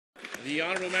The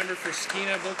honourable member for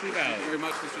Skeena-Bulkley Valley. Thank you very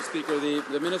much, Mr. Speaker.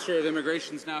 The Minister of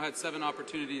Immigration has now had 7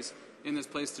 opportunities in this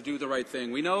place to do the right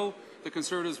thing. We know the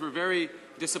Conservatives were very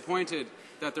disappointed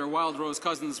that their Wild Rose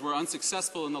cousins were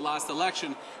unsuccessful in the last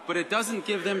election, but it doesn't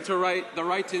give them the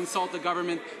right to insult the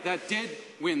government that did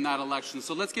win that election.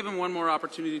 So let's give them one more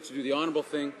opportunity to do the honourable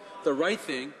thing, the right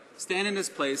thing, stand in his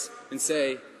place and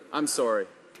say, I'm sorry.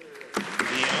 The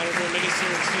Honourable Minister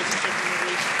of Citizenship and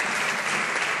Immigration.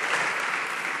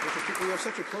 Mr. Speaker, we have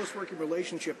such a close working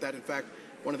relationship that, in fact,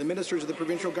 one of the ministers of the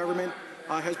provincial government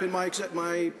has been my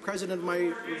president of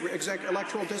my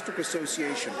electoral district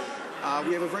association.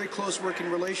 We have a very close working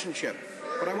relationship.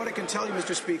 But what I can tell you,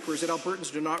 Mr. Speaker, is that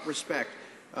Albertans do not respect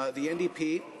the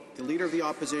NDP, the Leader of the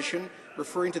Opposition,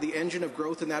 referring to the engine of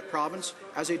growth in that province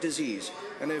as a disease.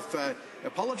 And if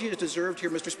apology is deserved here,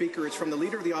 Mr. Speaker, it's from the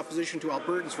Leader of the Opposition to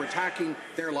Albertans for attacking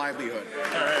their livelihood.